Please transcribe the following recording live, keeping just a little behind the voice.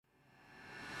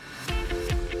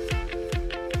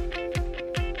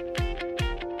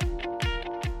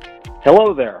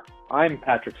Hello there, I'm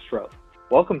Patrick Stroh.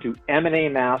 Welcome to M&A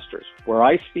Masters, where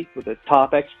I speak with the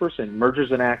top experts in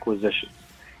mergers and acquisitions.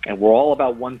 And we're all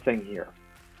about one thing here.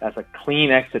 That's a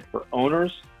clean exit for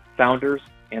owners, founders,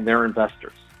 and their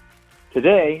investors.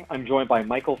 Today, I'm joined by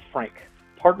Michael Frank,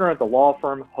 partner at the law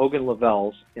firm Hogan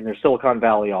Lovells in their Silicon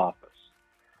Valley office.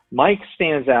 Mike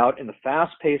stands out in the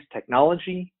fast-paced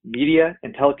technology, media,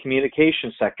 and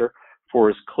telecommunications sector for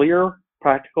his clear,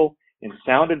 practical, and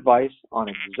sound advice on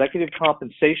executive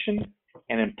compensation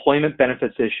and employment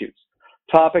benefits issues,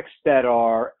 topics that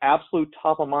are absolute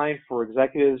top of mind for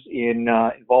executives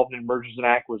involved in mergers and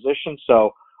acquisitions. So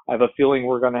I have a feeling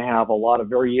we're going to have a lot of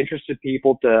very interested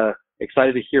people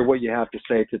excited to hear what you have to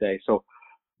say today. So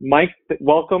Mike,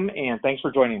 welcome, and thanks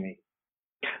for joining me.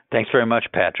 Thanks very much,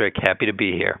 Patrick. Happy to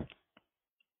be here.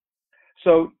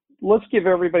 So let's give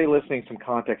everybody listening some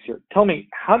context here. Tell me,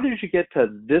 how did you get to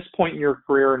this point in your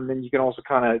career? And then you can also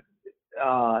kind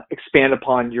of expand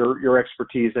upon your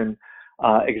expertise in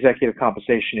executive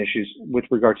compensation issues with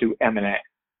regard to M&A.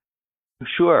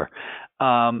 Sure.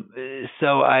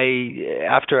 So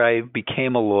after I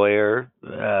became a lawyer,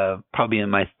 probably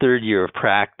in my third year of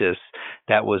practice,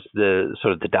 that was the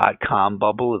dot-com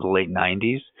bubble of the late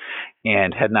 90s,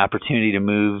 and had an opportunity to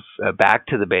move back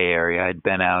to the Bay Area. I'd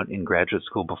been out in graduate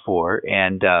school before,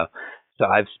 and so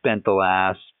I've spent the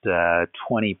last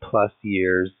 20 plus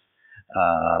years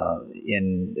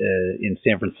in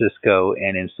San Francisco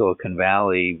and in Silicon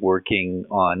Valley working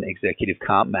on executive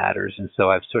comp matters. And so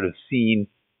I've sort of seen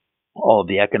all of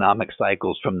the economic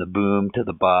cycles from the boom to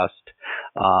the bust,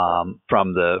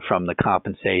 from the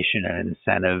compensation and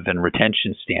incentive and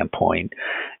retention standpoint.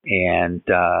 And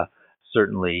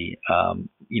certainly,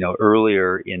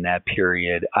 earlier in that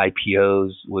period,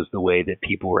 IPOs was the way that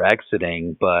people were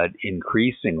exiting, but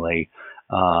increasingly,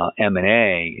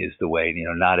 M&A is the way.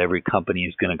 Not every company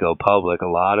is going to go public. A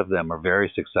lot of them are very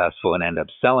successful and end up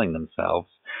selling themselves,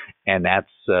 and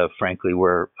that's frankly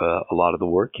where a lot of the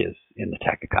work is in the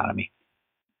tech economy.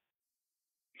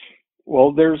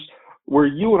 Well, where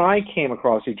you and I came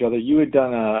across each other. You had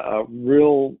done a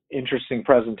real interesting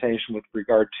presentation with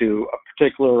regard to a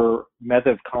particular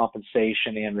method of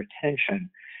compensation and retention.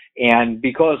 And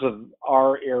because of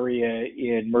our area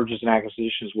in mergers and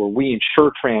acquisitions where we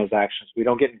insure transactions, we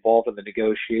don't get involved in the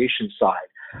negotiation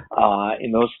side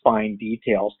in those fine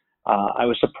details. I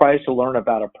was surprised to learn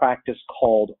about a practice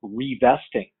called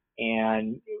revesting.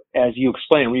 And as you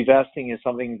explained, revesting is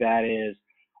something that is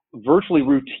virtually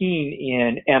routine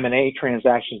in M&A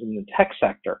transactions in the tech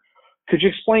sector. Could you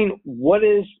explain what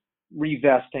is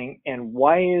revesting and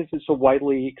why is it so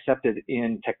widely accepted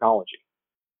in technology?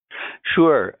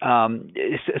 Sure.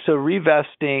 So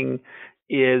revesting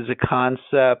is a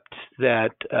concept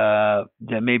that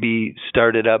maybe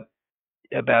started up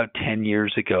about 10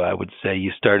 years ago, I would say.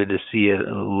 You started to see it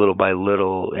little by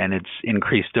little, and it's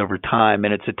increased over time.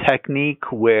 And it's a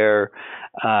technique where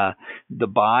the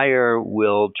buyer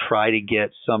will try to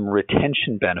get some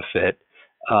retention benefit,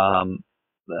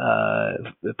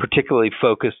 particularly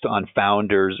focused on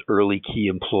founders, early key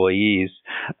employees,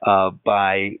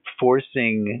 by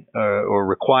forcing or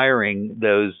requiring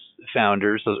those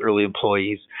founders, those early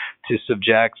employees, to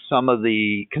subject some of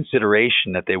the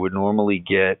consideration that they would normally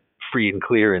get free and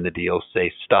clear in the deal,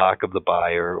 say stock of the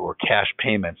buyer or cash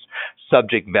payments,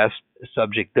 subject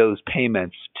those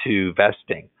payments to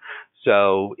vesting.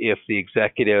 So if the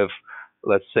executive,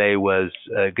 let's say, was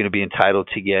going to be entitled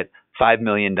to get $5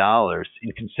 million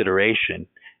in consideration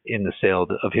in the sale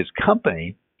of his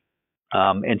company,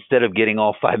 instead of getting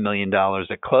all $5 million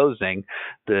at closing,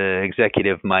 the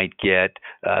executive might get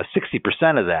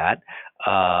 60% of that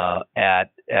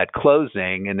at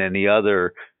closing, and then the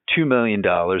other $2 million,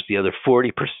 the other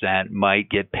 40% might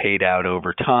get paid out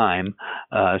over time,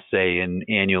 say in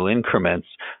annual increments,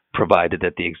 provided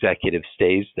that the executive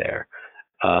stays there.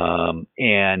 And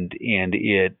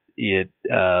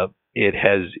it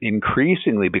has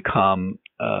increasingly become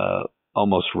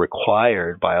almost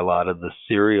required by a lot of the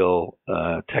serial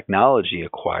technology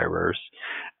acquirers.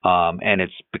 And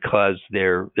it's because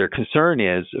their concern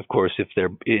is, of course, if they're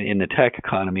in the tech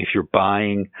economy, if you're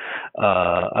buying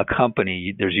a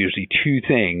company, there's usually two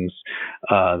things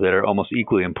that are almost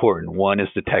equally important. One is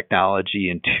the technology,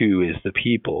 and two is the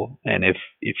people. And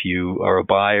if you are a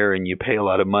buyer and you pay a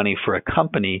lot of money for a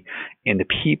company, and the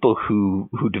people who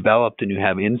developed and who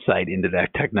have insight into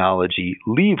that technology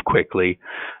leave quickly,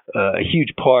 a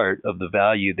huge part of the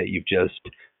value that you've just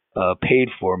paid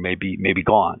for may be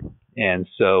gone. And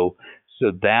so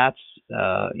that's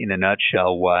in a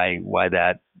nutshell why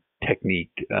that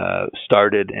technique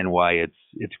started and why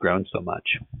it's grown so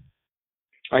much.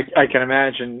 I can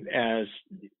imagine as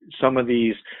some of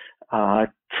these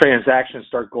transactions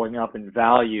start going up in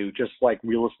value, just like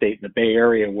real estate in the Bay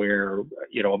Area, where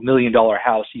 $1 million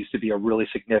house used to be a really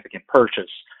significant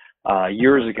purchase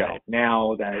years ago.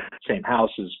 Now that same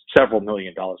house is several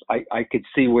 $million. I could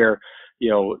see where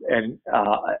an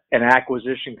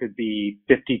acquisition could be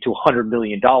 $50 to $100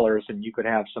 million, and you could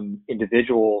have some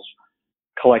individuals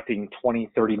collecting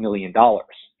 $20-30 million,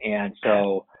 and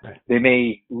so they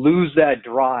may lose that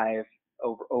drive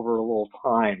over a little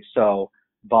time. So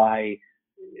by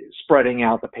spreading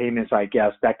out the payments, I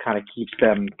guess that kind of keeps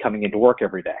them coming into work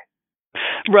every day.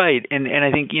 Right, and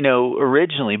I think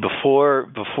originally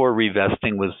before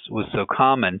revesting was so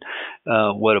common,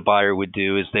 what a buyer would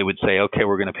do is they would say, okay,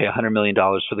 we're going to pay $100 million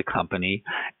for the company,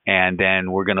 and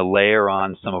then we're going to layer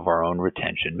on some of our own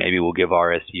retention. Maybe we'll give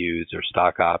RSUs or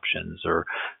stock options or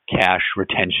cash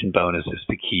retention bonuses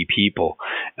to key people.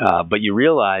 But you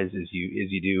realize as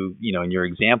you do, in your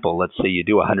example, let's say you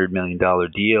do a $100 million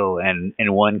deal and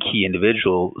one key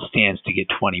individual stands to get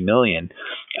 $20 million.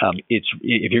 If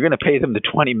you're going to pay them the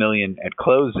 $20 million at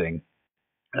closing,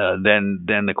 then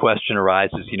the question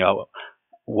arises,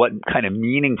 what kind of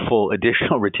meaningful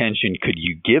additional retention could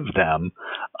you give them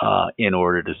in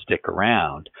order to stick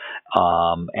around?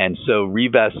 And so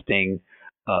revesting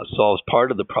solves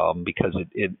part of the problem because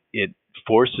it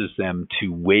forces them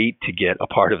to wait to get a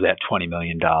part of that $20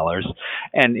 million.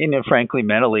 And frankly,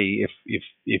 mentally,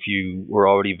 if you were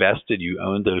already vested, you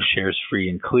owned those shares free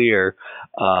and clear,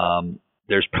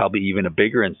 there's probably even a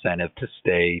bigger incentive to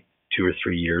stay 2 or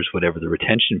 3 years, whatever the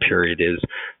retention period is,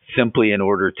 simply in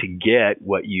order to get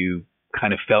what you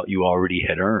kind of felt you already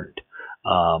had earned.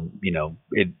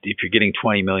 If you're getting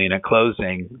 $20 million at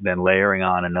closing, then layering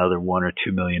on another $1 or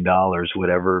 $2 million,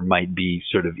 whatever might be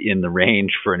sort of in the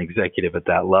range for an executive at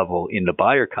that level in the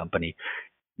buyer company,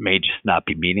 may just not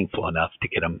be meaningful enough to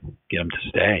get them to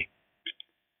stay.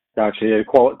 Gotcha. Yeah,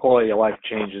 quality of life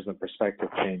changes and perspective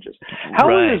changes. How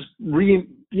is revesting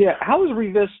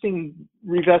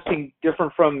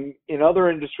different from in other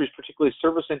industries, particularly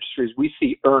service industries? We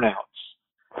see earnouts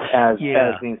as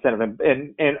the incentive,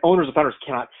 and owners and founders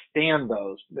cannot stand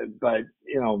those, but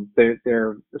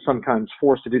they're sometimes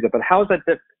forced to do that. But how is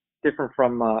that different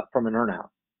from an earnout?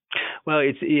 Well,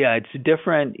 it's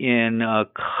different in a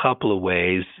couple of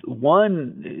ways.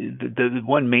 One, the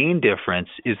one main difference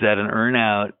is that an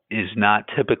earnout is not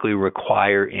typically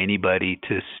require anybody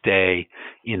to stay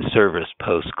in service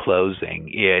post closing.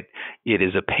 It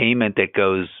is a payment that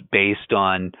goes based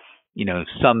on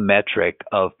some metric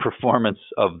of performance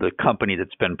of the company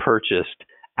that's been purchased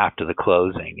after the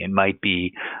closing. It might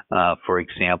be, for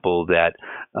example, that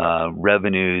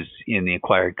revenues in the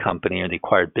acquired company or the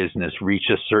acquired business reach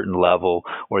a certain level,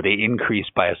 or they increase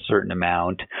by a certain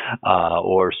amount,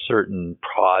 or certain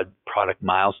product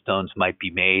milestones might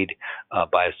be made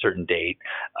by a certain date.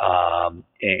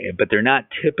 But they're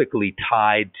not typically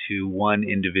tied to one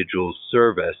individual's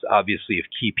service. Obviously, if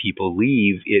key people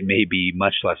leave, it may be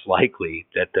much less likely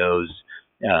that those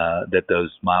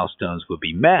milestones would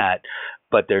be met,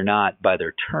 but they're not by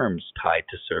their terms tied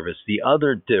to service. The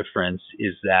other difference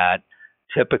is that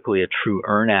typically a true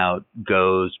earnout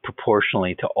goes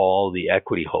proportionally to all the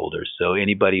equity holders. So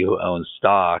anybody who owns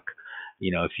stock,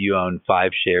 if you own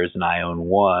 5 shares and I own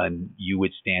 1, you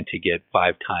would stand to get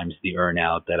 5 times the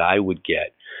earnout that I would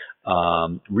get.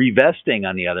 Revesting,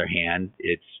 on the other hand,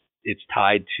 it's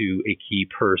tied to a key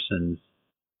person's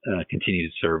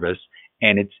continued service,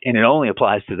 and it only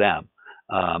applies to them.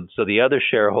 So the other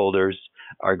shareholders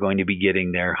are going to be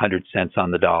getting their 100 cents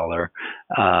on the dollar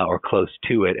or close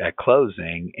to it at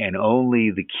closing, and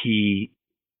only the key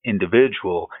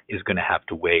individual is going to have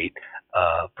to wait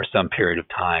for some period of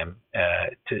time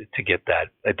to get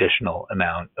that additional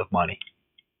amount of money.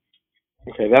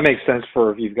 Okay, that makes sense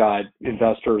for if you've got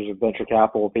investors or venture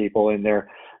capital people in there.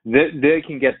 They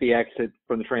can get the exit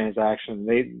from the transaction.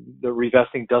 The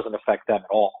revesting doesn't affect them at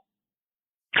all.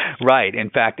 Right. In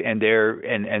fact, and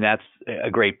that's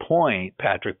a great point,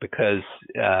 Patrick, because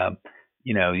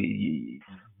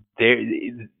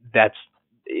that's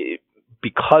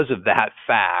because of that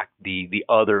fact, the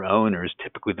other owners,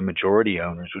 typically the majority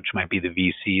owners, which might be the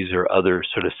VCs or other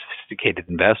sort of sophisticated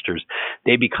investors,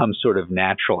 they become sort of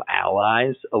natural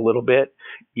allies a little bit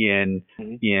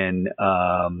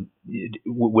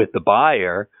with the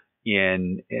buyer,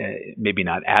 in maybe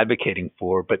not advocating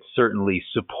for, but certainly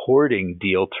supporting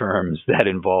deal terms that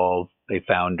involve a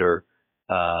founder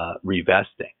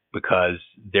revesting, because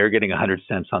they're getting 100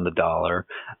 cents on the dollar.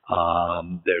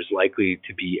 There's likely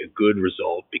to be a good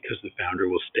result because the founder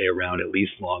will stay around at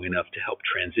least long enough to help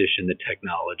transition the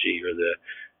technology or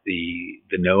the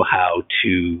know-how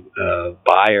to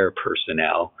buyer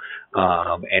personnel,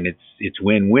 and it's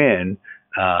win-win.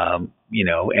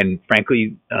 And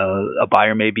frankly, a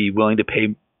buyer may be willing to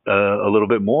pay a little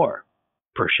bit more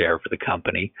per share for the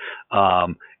company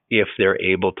if they're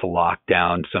able to lock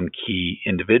down some key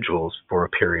individuals for a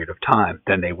period of time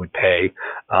than they would pay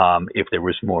if there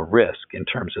was more risk in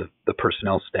terms of the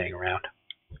personnel staying around.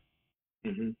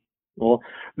 Mm-hmm. Well,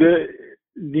 the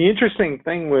interesting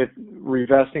thing with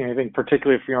revesting, I think,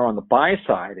 particularly if you're on the buy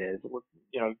side, is,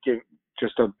 give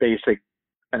just a basic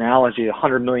analogy: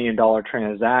 $100 million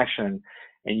transaction,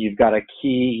 and you've got a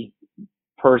key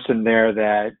person there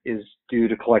that is due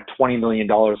to collect $20 million,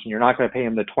 and you're not going to pay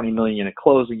him the $20 million at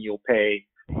closing. You'll pay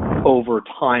over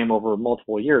time, over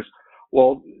multiple years.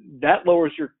 Well, that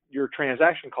lowers your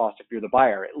transaction cost if you're the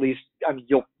buyer. At least, I mean,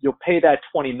 you'll pay that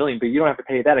 $20 million, but you don't have to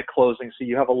pay that at closing, so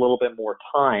you have a little bit more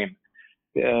time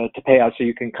to pay out, so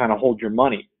you can kind of hold your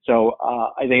money. So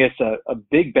I think it's a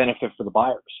big benefit for the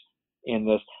buyers in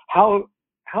this. How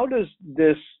does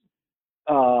this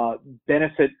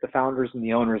benefit the founders and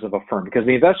the owners of a firm? Because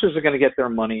the investors are going to get their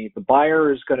money, the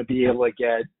buyer is going to be able to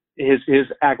get his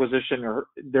acquisition or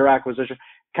their acquisition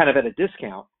kind of at a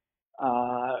discount.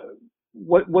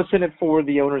 What's in it for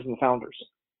the owners and the founders?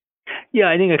 Yeah,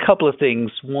 I think a couple of things.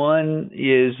 One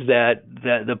is that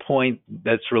the point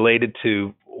that's related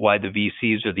to why the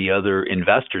VCs or the other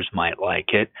investors might like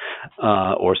it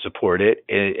or support it,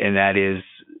 and that is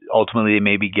ultimately they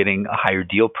may be getting a higher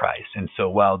deal price. And so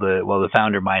while the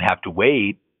founder might have to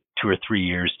wait 2 or 3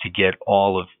 years to get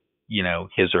all of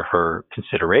his or her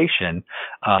consideration,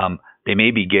 they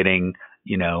may be getting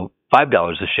 $5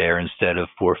 a share instead of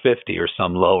 $4.50 or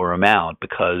some lower amount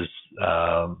because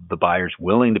the buyer's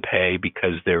willing to pay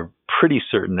because they're pretty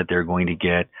certain that they're going to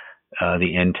get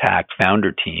the intact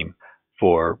founder team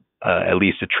for at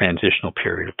least a transitional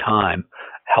period of time,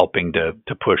 helping to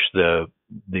push the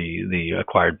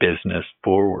acquired business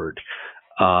forward.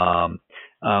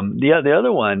 The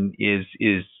other one is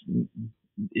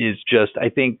just, I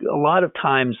think a lot of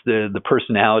times the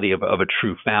personality of a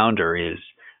true founder is,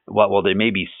 while they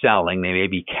may be selling, they may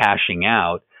be cashing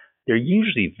out, they're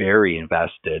usually very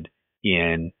invested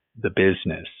in the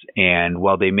business. And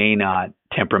while they may not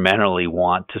temperamentally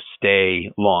want to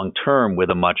stay long term with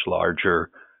a much larger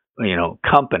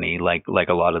company like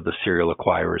a lot of the serial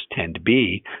acquirers tend to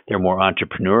be, they're more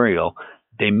entrepreneurial.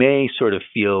 They may sort of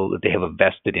feel that they have a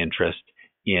vested interest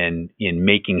in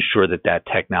making sure that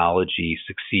technology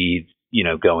succeeds,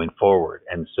 going forward.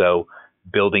 And so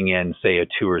building in, say, a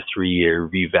 2 or 3 year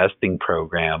revesting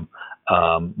program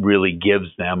really gives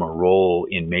them a role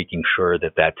in making sure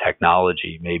that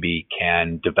technology maybe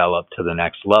can develop to the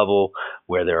next level,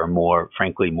 where there are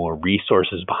frankly more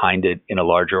resources behind it in a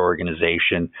larger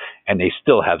organization, and they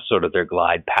still have sort of their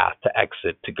glide path to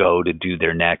exit, to go to do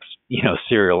their next,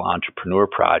 serial entrepreneur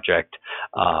project,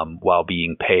 while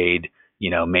being paid,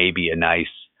 maybe a nice,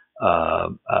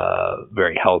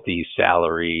 very healthy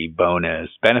salary, bonus,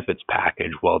 benefits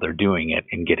package while they're doing it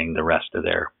and getting the rest of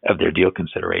their deal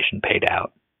consideration paid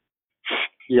out.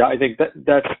 Yeah, I think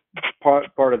that's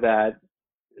part of that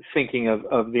thinking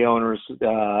of the owners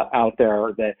out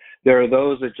there, that there are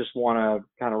those that just want to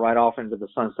kind of ride off into the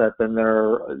sunset. Then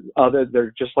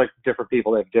they're just like different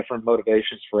people. They have different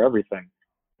motivations for everything.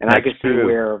 And that's I can see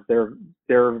where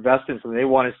they're invested in, they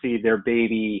want to see their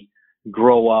baby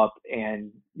grow up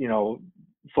and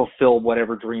fulfill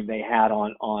whatever dream they had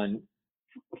on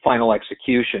final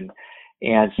execution.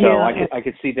 And so I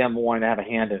could see them wanting to have a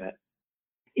hand in it.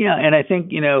 Yeah, and I think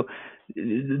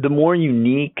the more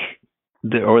unique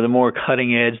or the more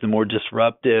cutting edge, the more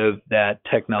disruptive that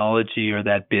technology or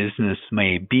that business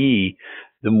may be,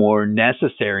 the more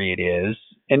necessary it is.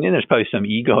 And then there's probably some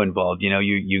ego involved.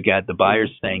 You got the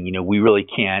buyers saying, we really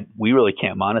can't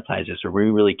monetize this, or we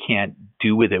really can't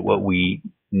do with it what we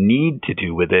need to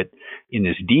do with it in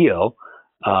this deal,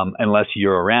 unless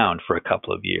you're around for a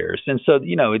couple of years. And so,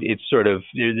 it's sort of,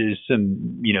 there's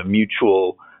some,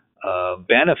 mutual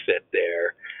benefit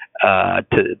there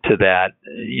to that,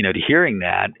 to hearing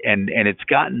that. And it's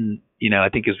gotten, I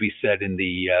think, as we said in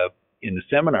the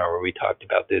seminar where we talked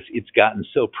about this, it's gotten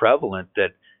so prevalent that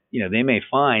they may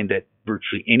find that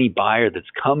virtually any buyer that's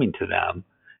coming to them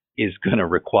is going to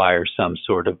require some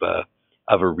sort of a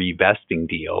revesting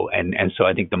deal. And so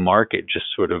I think the market just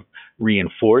sort of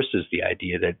reinforces the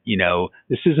idea that,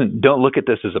 don't look at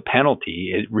this as a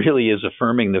penalty. It really is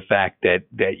affirming the fact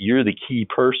that you're the key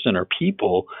person or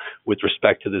people with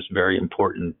respect to this very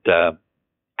important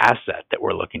asset that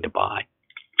we're looking to buy.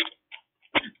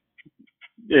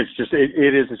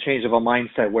 it is a change of a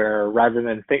mindset where rather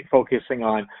than focusing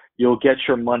on you'll get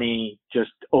your money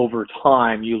just over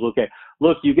time, you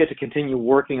look, you get to continue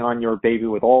working on your baby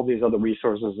with all these other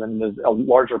resources and there's a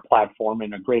larger platform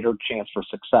and a greater chance for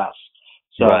success.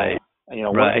 So, right.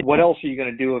 What else are you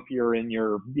going to do if you're in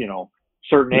your,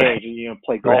 certain age and,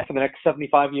 play golf for the next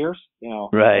 75 years,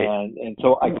 Right. And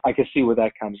so I can see where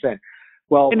that comes in.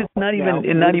 Well, and it's not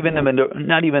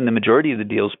even the majority of the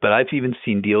deals, but I've even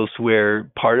seen deals where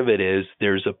part of it is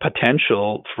there's a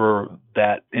potential for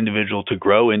that individual to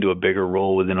grow into a bigger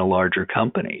role within a larger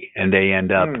company, and they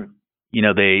end up,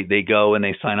 they go and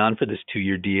they sign on for this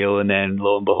 2-year deal, and then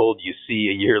lo and behold, you see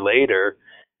a year later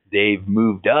they've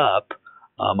moved up.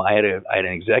 I had an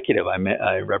executive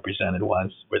I represented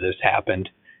once where this happened,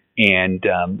 and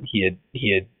he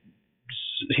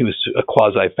was a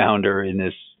quasi founder in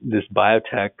this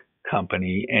biotech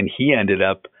company, and he ended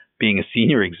up being a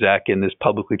senior exec in this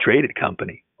publicly traded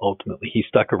company. Ultimately, he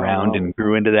stuck around and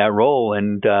grew into that role,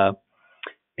 and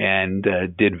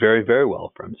did very, very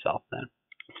well for himself then.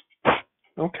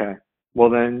 Okay.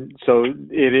 Well then, so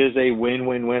it is a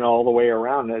win-win-win all the way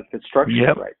around if it's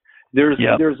structured right.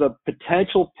 There's a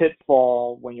potential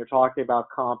pitfall when you're talking about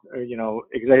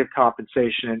executive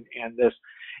compensation and this,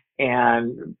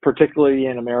 and particularly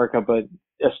in America, but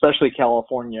especially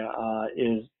California,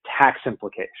 is tax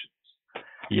implications.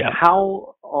 Yeah.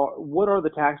 What are the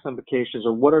tax implications,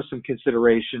 or what are some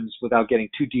considerations, without getting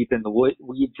too deep in the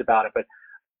weeds about it, but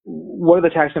what are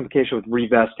the tax implications with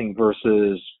revesting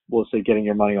versus, let's say, getting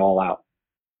your money all out?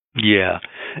 Yeah.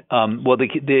 Well, the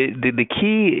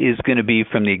key is going to be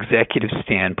from the executive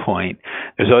standpoint.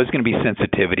 There's always going to be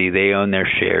sensitivity. They own their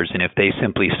shares, and if they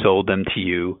simply sold them to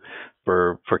you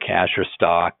for cash or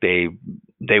stock, they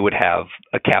would have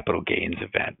a capital gains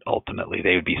event. Ultimately,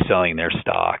 they would be selling their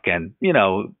stock, and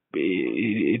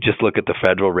just look at the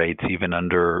federal rates. Even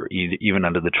under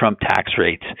the Trump tax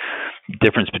rates,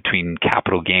 difference between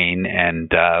capital gain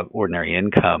and ordinary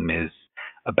income is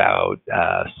about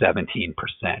 17%.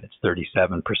 It's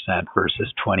 37%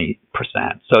 versus 20%.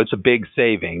 So it's a big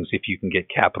savings if you can get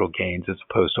capital gains as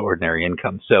opposed to ordinary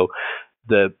income. So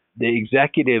the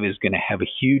executive is going to have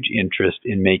a huge interest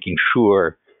in making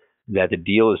sure that the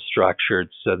deal is structured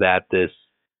so that this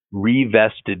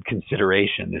revested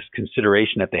consideration, this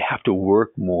consideration that they have to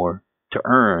work more to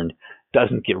earn,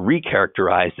 doesn't get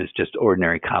recharacterized as just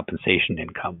ordinary compensation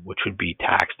income, which would be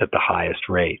taxed at the highest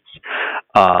rates.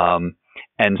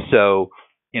 And so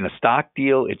in a stock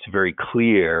deal, it's very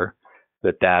clear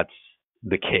that that's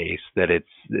the case, that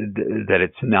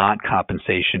it's not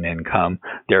compensation income.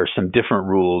 There are some different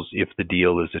rules if the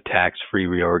deal is a tax-free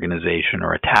reorganization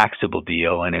or a taxable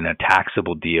deal. And in a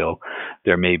taxable deal,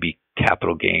 there may be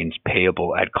capital gains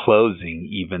payable at closing,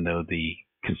 even though the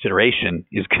consideration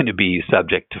is going to be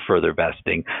subject to further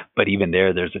vesting. But even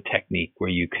there's a technique where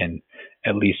you can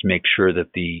at least make sure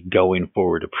that the going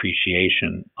forward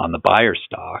appreciation on the buyer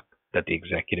stock that the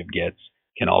executive gets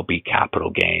can all be capital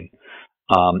gain.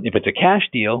 If it's a cash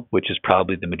deal, which is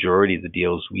probably the majority of the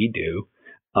deals we do,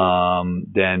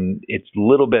 then it's a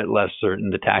little bit less certain.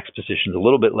 The tax position is a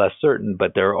little bit less certain,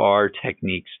 but there are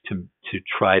techniques to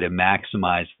try to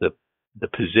maximize the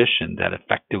position that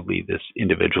effectively this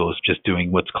individual is just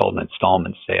doing what's called an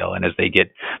installment sale. And as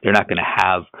they're not going to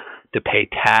have to pay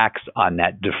tax on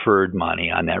that deferred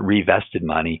money, on that revested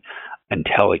money,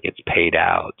 until it gets paid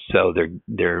out. So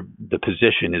the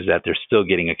position is that they're still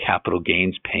getting a capital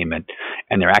gains payment,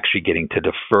 and they're actually getting to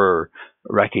defer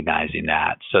recognizing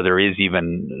that. So there is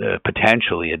even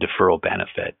potentially a deferral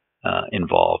benefit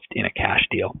involved in a cash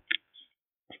deal.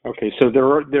 Okay, so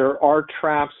there are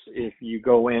traps if you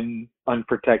go in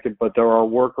unprotected, but there are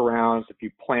workarounds if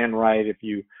you plan right. If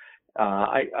you,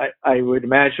 I would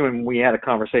imagine when we had a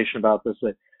conversation about this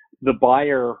that the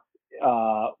buyer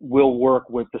will work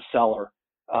with the seller.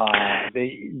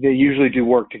 They usually do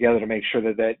work together to make sure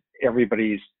that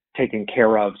everybody's taken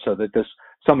care of, so that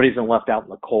somebody isn't left out in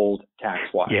the cold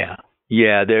tax-wise. Yeah.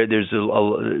 There's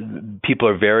people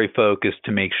are very focused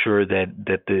to make sure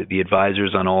that the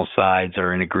advisors on all sides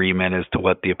are in agreement as to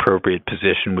what the appropriate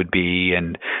position would be.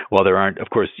 And while there aren't, of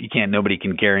course, nobody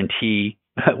can guarantee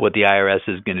what the IRS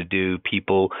is going to do.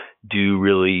 People do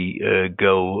really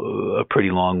go a pretty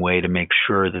long way to make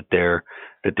sure that they're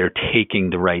taking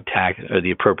the right tax or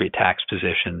the appropriate tax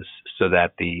positions so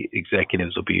that the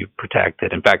executives will be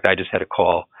protected. In fact, I just had a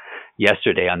call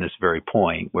yesterday on this very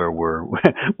point where we're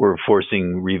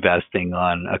forcing revesting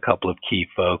on a couple of key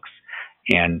folks,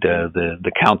 and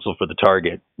the counsel for the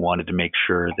target wanted to make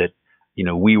sure that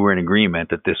we were in agreement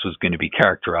that this was going to be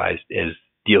characterized as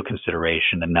deal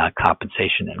consideration and not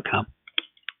compensation income.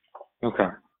 Okay.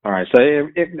 All right. So,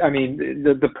 I mean,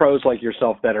 the pros like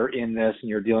yourself that are in this and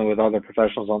you're dealing with other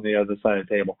professionals on the other side of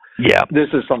the table. Yeah, this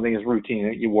is something that's routine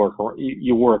that you work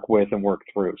with and work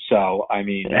through. So, I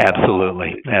mean,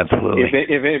 absolutely.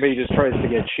 If anybody just tries to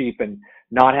get cheap and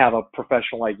not have a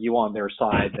professional like you on their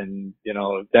side, then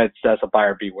that's a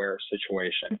buyer beware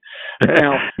situation.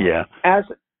 Now, yeah. As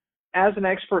an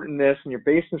expert in this, and you're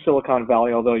based in Silicon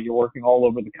Valley, although you're working all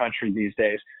over the country these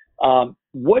days,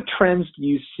 what trends do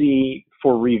you see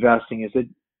for revesting?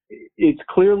 It's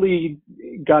clearly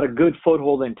got a good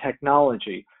foothold in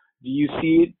technology. Do you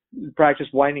see practice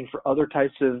widening for other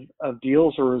types of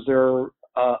deals, or is there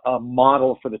a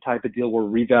model for the type of deal where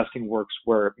revesting works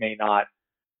where it may not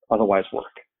otherwise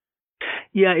work?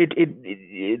 Yeah,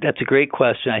 that's a great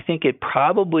question. I think it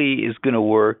probably is going to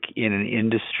work in an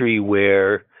industry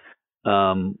where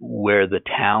the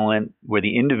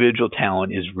individual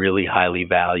talent is really highly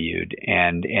valued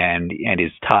and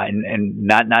is tied and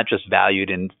not just valued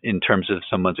in terms of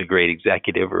someone's a great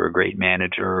executive or a great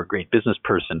manager or a great business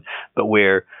person, but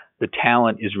where the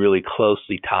talent is really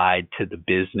closely tied to the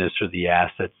business or the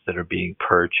assets that are being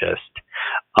purchased.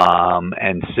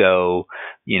 And so,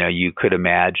 you could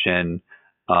imagine,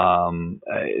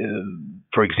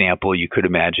 for example, you could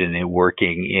imagine it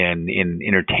working in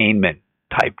entertainment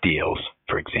type deals,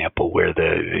 for example, where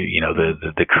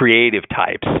the creative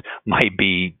types might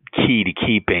be key to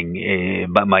keeping,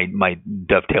 but might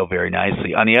dovetail very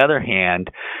nicely. On the other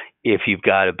hand, if you've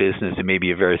got a business that may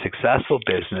be a very successful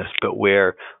business, but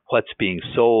where what's being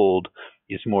sold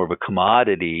is more of a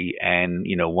commodity, and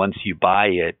once you buy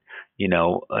it,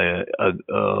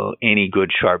 any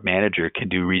good sharp manager can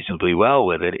do reasonably well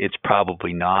with it. It's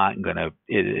probably not gonna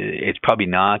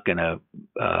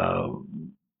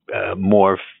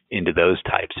morph into those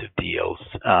types of deals.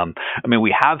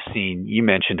 We have seen, you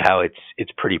mentioned how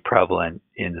it's pretty prevalent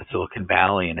in the Silicon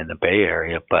Valley and in the Bay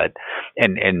Area, but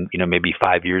maybe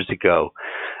 5 years ago,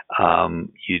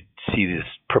 you'd see this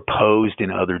proposed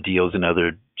in other deals in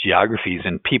other geographies,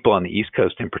 and people on the East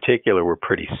Coast in particular were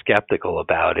pretty skeptical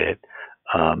about it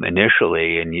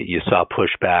initially, and you saw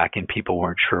pushback and people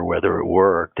weren't sure whether it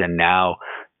worked. And now,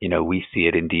 we see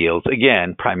it in deals,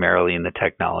 again, primarily in the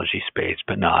technology space,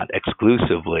 but not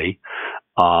exclusively.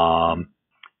 And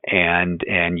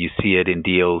you see it in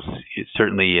deals,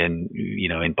 certainly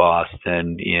in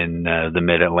Boston, in the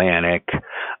Mid-Atlantic.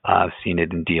 I've seen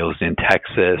it in deals in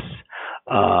Texas.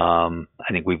 I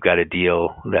think we've got a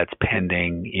deal that's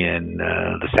pending in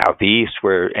the Southeast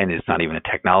and it's not even a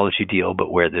technology deal,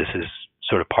 but where this is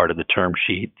sort of part of the term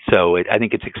sheet. So I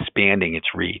think it's expanding its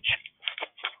reach.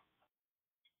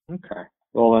 Okay.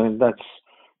 Well, then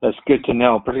that's good to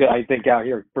know. I think out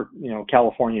here,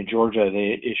 California, Georgia,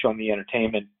 the issue on the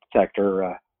entertainment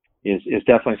sector is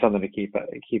definitely something to keep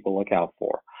a lookout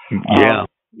for. Yeah.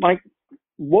 Mike,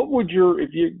 if your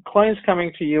client's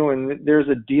coming to you and there's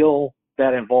a deal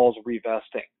that involves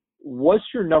revesting,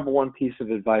 what's your number one piece of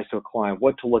advice to a client?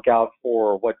 What to look out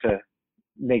for, or what to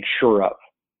make sure of?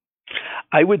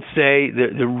 I would say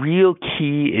the real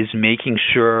key is making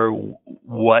sure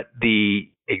what the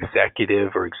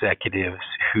executive or executives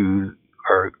who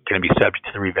are going to be subject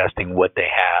to the revesting, what they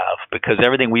have, because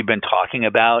everything we've been talking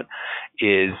about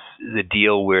is the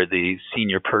deal where the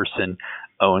senior person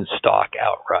owns stock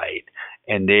outright.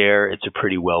 And there, it's a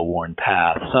pretty well-worn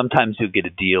path. Sometimes you'll get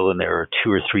a deal and there are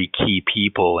 2 or 3 key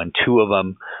people, and two of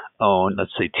them own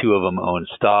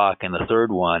stock, and the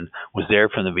third one was there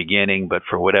from the beginning, but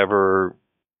for whatever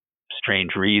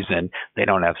strange reason, they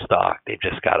don't have stock. They've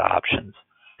just got options.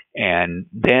 And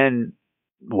then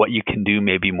what you can do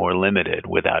may be more limited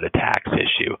without a tax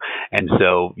issue. And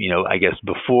so, I guess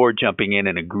before jumping in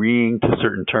and agreeing to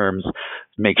certain terms,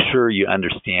 make sure you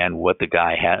understand what the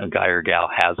guy or gal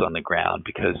has on the ground.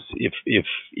 Because if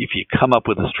you come up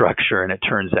with a structure and it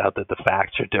turns out that the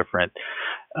facts are different,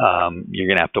 you're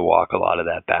going to have to walk a lot of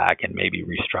that back and maybe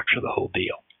restructure the whole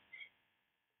deal.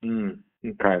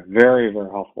 Okay, very, very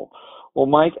helpful. Well,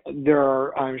 Mike, there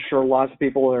are, I'm sure, lots of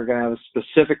people that are going to have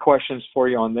specific questions for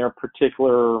you on their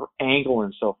particular angle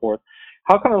and so forth.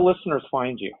 How can our listeners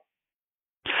find you?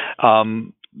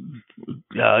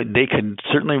 They can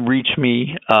certainly reach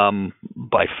me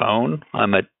by phone.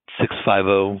 I'm at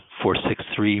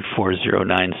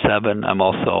 650-463-4097. I'm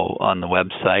also on the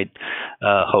website,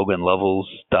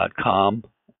 hoganlovells.com.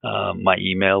 My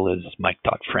email is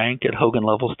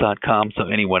mike.frank@hoganlovells.com. So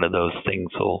any one of those things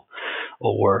will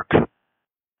work.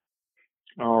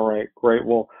 All right, great.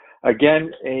 Well,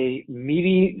 again, a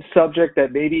meaty subject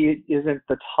that maybe isn't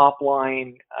the top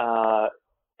line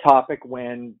topic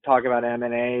when talking about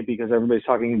M&A because everybody's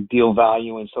talking deal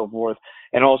value and so forth,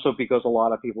 and also because a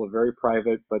lot of people are very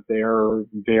private, but they're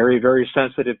very, very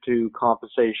sensitive to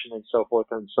compensation and so forth.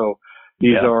 And so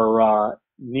these are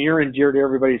near and dear to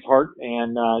everybody's heart,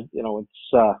 and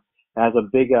it's has a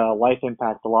big life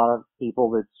impact. A lot of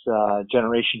people. It's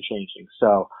generation changing.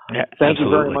 So thank you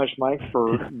very much, Mike,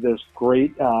 for this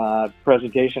great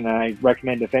presentation. And I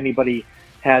recommend if anybody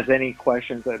has any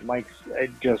questions that Mike's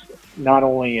just not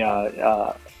only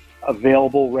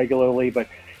available regularly, but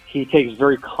he takes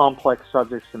very complex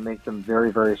subjects and makes them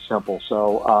very, very simple.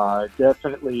 So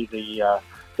definitely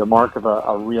the mark of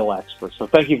a real expert. So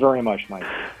thank you very much, Mike.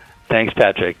 Thanks,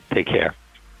 Patrick. Take care.